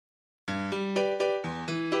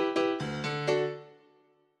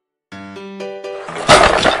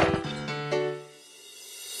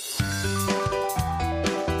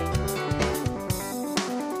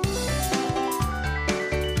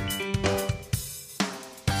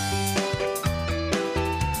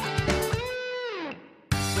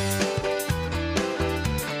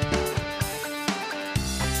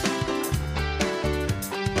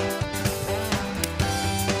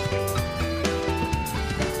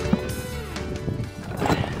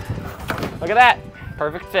Look at that,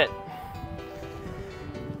 perfect fit.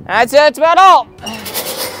 That's it, that's about all.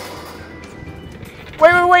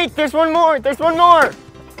 Wait, there's one more,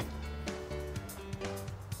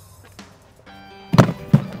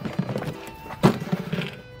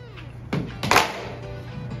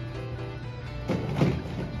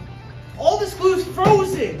 All this glue's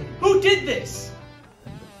frozen! Who did this?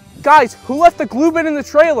 Guys, who left the glue bin in the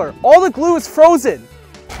trailer? All the glue is frozen.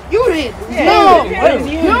 You did! No!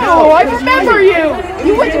 No, I remember you!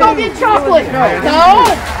 You went to go get chocolate! No!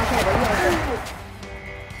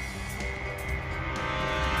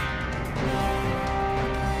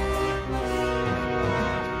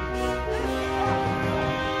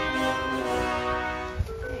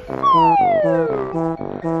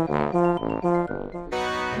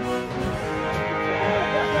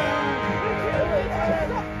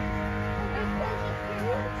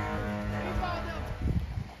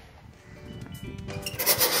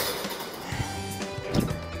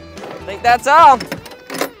 I think that's all.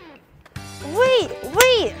 Wait!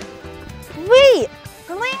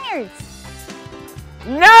 The lanyards!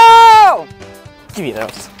 No! Give me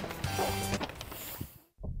those.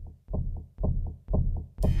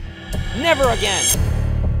 Never again.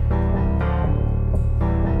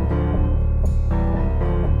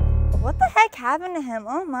 What the heck happened to him?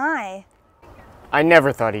 Oh my. I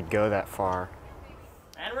never thought he'd go that far.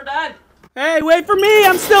 And we're done. Hey, wait for me!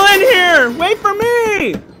 I'm still in here! Wait for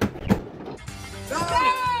me!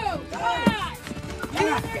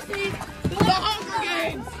 The Hunger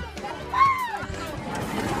Games!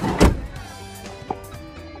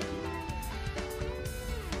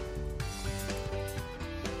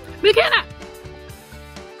 McKenna!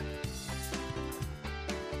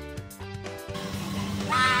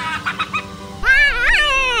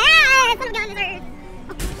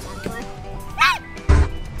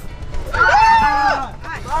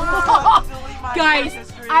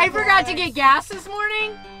 Guys, I forgot to get gas this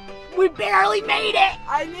morning. We barely made it.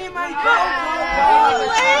 I need my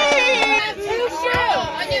Two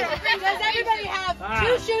shoes. Does everybody have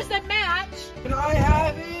two shoes that match? Can I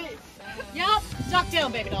have it? Yep. Duck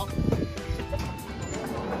down, baby doll.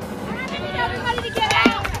 I need everybody to get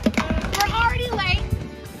out. We're already late.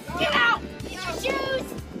 Get out. Get your shoes.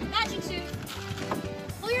 Matching shoes.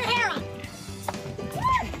 Pull your hair on.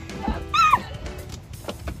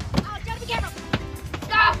 Oh, don't be careful.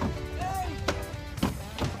 Stop.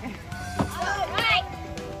 Alright.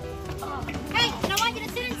 Hey, and I want you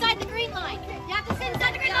to sit inside the green line. You have to sit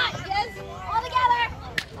inside the green line. Yes. All together.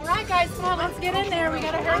 Alright guys, come on, let's get in there. We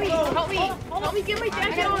gotta hurry. Help me get my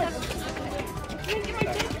jacket on. Get my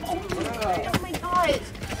jacket. Oh my god.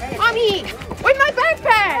 Mommy, where's my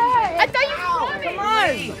backpack? I thought you were coming. Come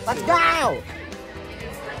on! Let's go!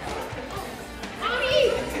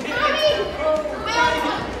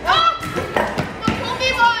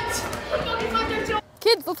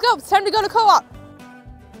 Kids, let's go. It's time to go to co-op.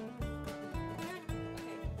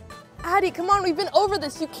 Addie, come on. We've been over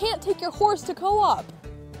this. You can't take your horse to co-op.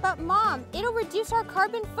 But Mom, it'll reduce our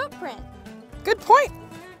carbon footprint. Good point.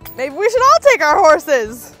 Maybe we should all take our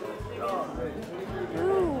horses.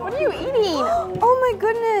 What are you eating? Oh my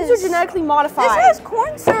goodness. These are genetically modified. This has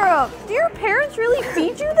corn syrup. Do your parents really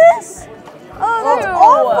feed you this? Oh, that's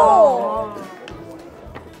awful.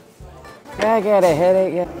 I got a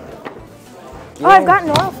headache. Yeah. Oh, I've gotten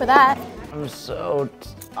oil for that. I'm so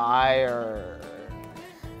tired.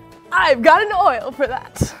 I've got an oil for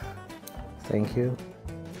that. Thank you.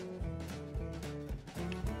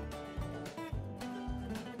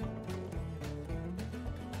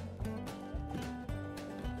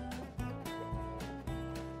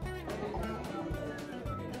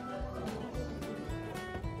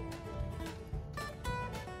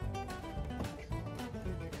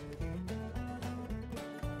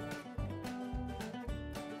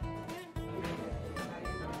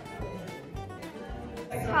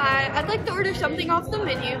 Hi, I'd like to order something off the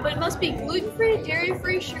menu, but it must be gluten-free,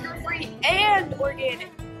 dairy-free, sugar-free, and organic.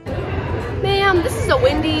 Ma'am, this is a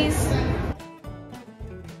Wendy's.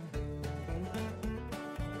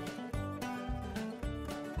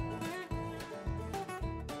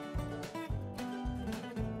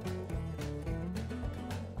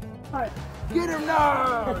 Get him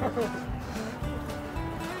now!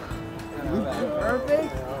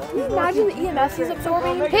 Perfect. Can you imagine the EMS he's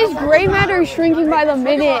absorbing? His gray matter is shrinking by the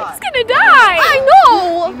minute. He's gonna die! I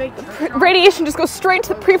know! Radiation just goes straight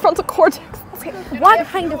to the prefrontal cortex. Okay, what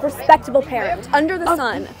kind of respectable parent under the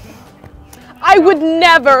sun? I would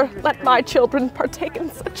never let my children partake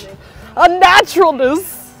in such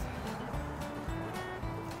unnaturalness.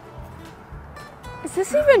 Is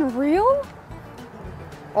this even real?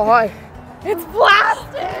 Oh, hi. It's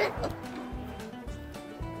plastic!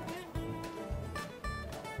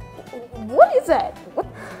 What is that? What?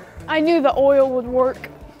 I knew the oil would work.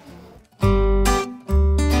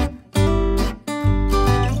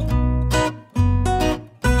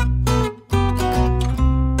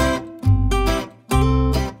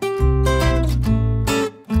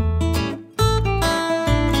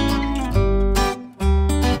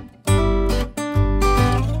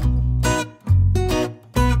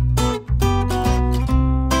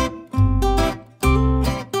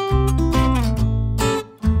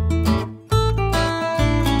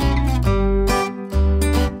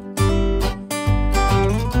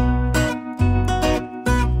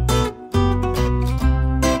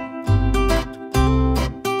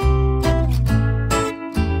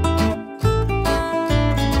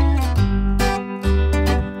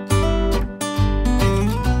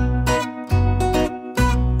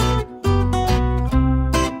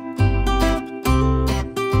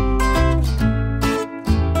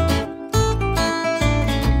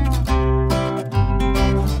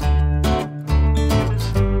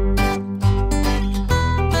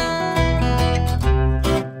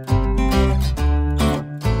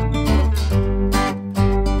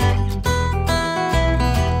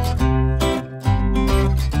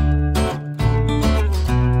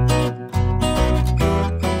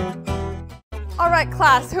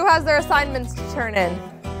 Class, who has their assignments to turn in?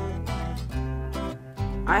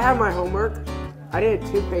 I have my homework. I did a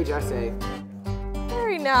 2-page essay.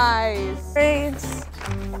 Very nice. Grades.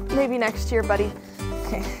 Maybe next year, buddy.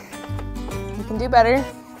 Okay. You can do better.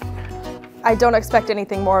 I don't expect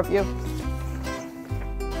anything more of you.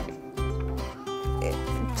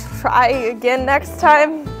 Try again next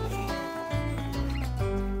time.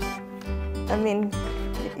 I mean,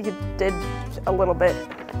 you did a little bit.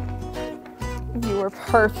 You were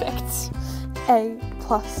perfect. A++++.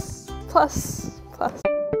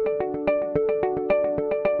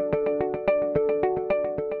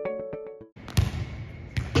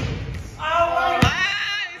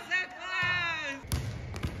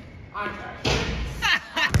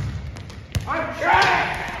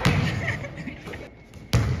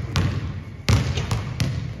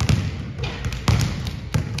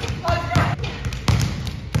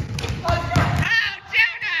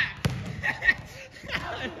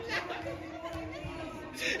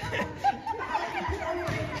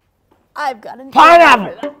 I've got an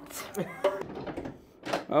pineapple!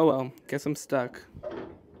 Oh well, guess I'm stuck.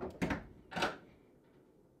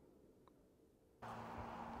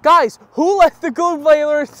 Guys, who left the glue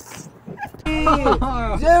layers?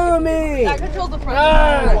 Zoomy! That controls the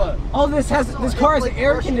front. Oh, this car has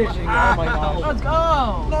air conditioning. Oh my god. Let's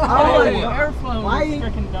go! Airflow. Why?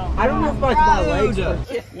 Freaking dumb. I don't know if my legs are.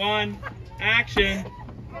 1, action.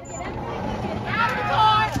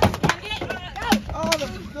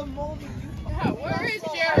 Where is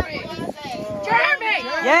Jeremy? Jeremy!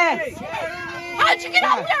 Yes! How'd you get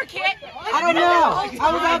up there, kid? I don't know.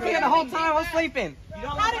 I was out there the whole time. I was sleeping. You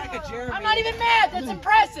don't look like a Jeremy. I'm not even mad. That's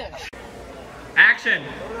impressive. Action.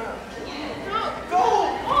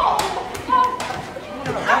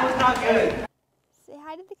 Say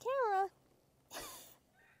hi to the camera.